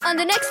on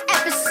the next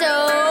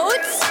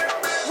episodes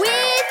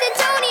with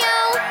Antonio.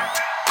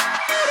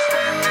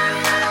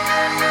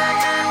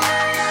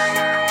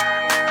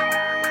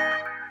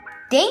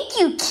 Thank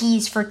you,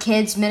 Keys for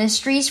Kids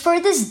Ministries, for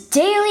this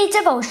daily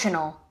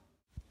devotional.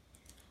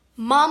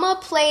 Mama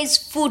plays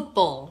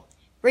football.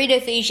 Read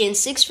Ephesians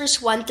 6 verse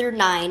 1 through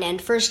 9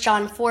 and 1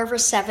 John 4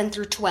 verse 7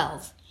 through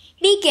 12.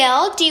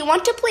 Miguel, do you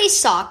want to play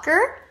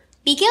soccer?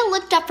 Miguel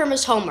looked up from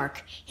his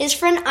homework. His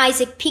friend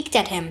Isaac peeked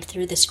at him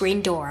through the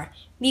screen door.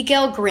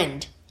 Miguel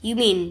grinned. You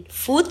mean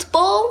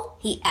football?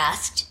 He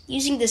asked,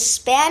 using the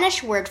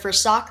Spanish word for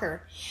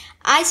soccer.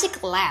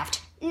 Isaac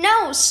laughed.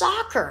 No,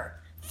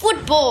 soccer.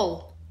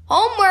 Football.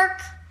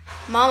 Homework.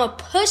 Mama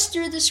pushed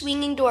through the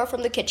swinging door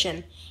from the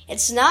kitchen.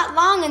 It's not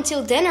long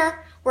until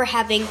dinner. We're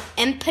having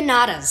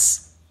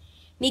empanadas.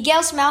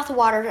 Miguel's mouth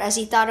watered as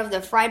he thought of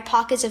the fried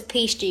pockets of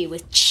pastry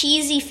with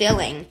cheesy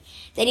filling.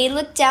 Then he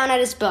looked down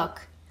at his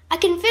book. I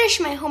can finish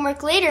my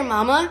homework later,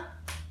 Mama.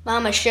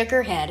 Mama shook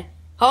her head.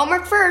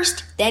 Homework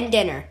first, then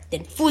dinner,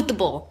 then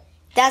football.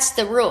 That's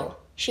the rule.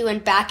 She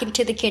went back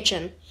into the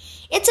kitchen.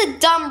 It's a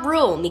dumb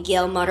rule,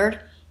 Miguel muttered.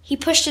 He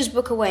pushed his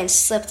book away and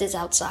slipped it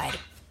outside.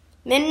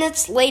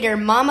 Minutes later,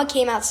 Mama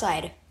came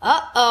outside.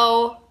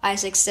 Uh-oh,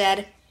 Isaac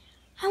said.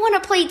 I want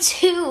to play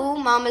too,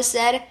 Mama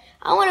said.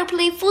 I want to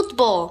play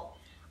football.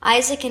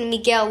 Isaac and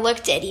Miguel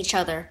looked at each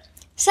other.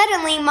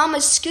 Suddenly,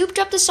 Mama scooped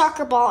up the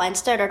soccer ball and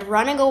started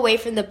running away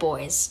from the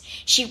boys.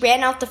 She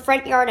ran out the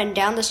front yard and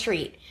down the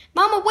street.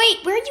 Mama,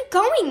 wait, where are you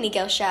going?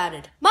 Miguel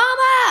shouted.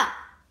 Mama!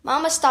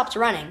 Mama stopped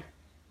running.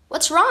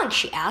 What's wrong?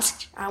 She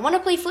asked. I want to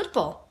play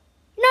football.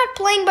 You're not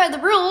playing by the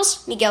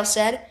rules, Miguel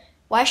said.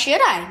 Why should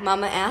I?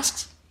 Mama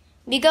asked.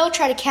 Miguel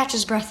tried to catch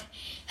his breath.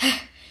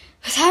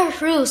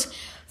 Without rules,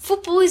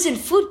 football isn't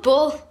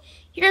football.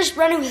 You're just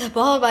running with a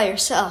ball by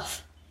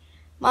yourself.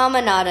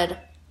 Mama nodded.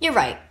 You're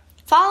right.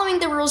 Following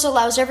the rules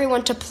allows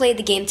everyone to play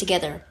the game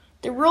together.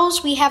 The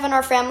rules we have in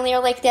our family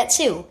are like that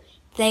too.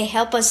 They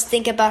help us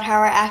think about how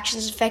our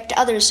actions affect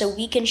others so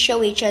we can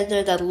show each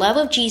other the love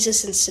of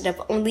Jesus instead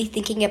of only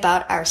thinking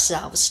about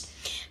ourselves.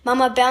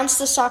 Mama bounced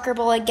the soccer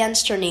ball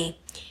against her knee.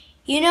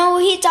 You know,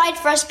 he died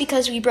for us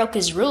because we broke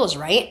his rules,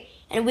 right?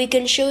 And we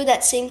can show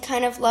that same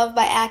kind of love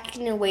by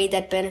acting in a way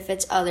that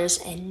benefits others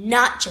and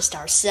not just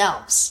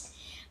ourselves.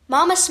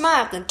 Mama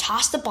smiled and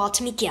tossed the ball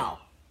to Miguel.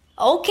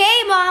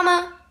 Okay,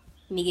 Mama,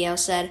 Miguel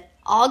said.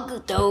 I'll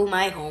do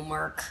my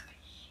homework.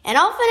 And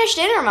I'll finish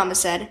dinner, Mama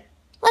said.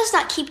 Let's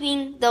not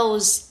keeping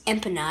those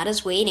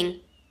empanadas waiting.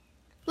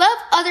 Love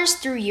others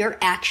through your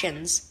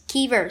actions.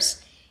 Key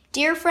verse.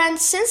 Dear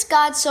friends, since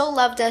God so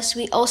loved us,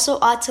 we also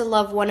ought to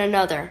love one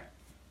another.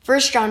 1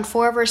 John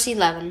 4 verse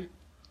 11.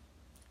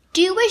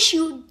 Do you wish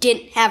you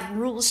didn't have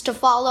rules to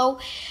follow?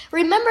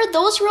 Remember,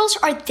 those rules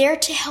are there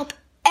to help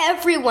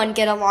everyone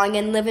get along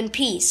and live in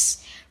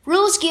peace.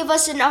 Rules give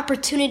us an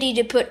opportunity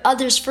to put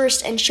others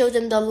first and show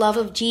them the love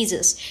of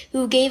Jesus,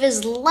 who gave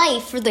his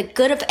life for the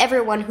good of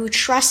everyone who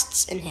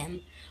trusts in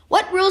him.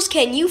 What rules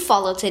can you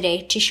follow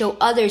today to show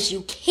others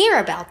you care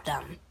about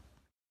them?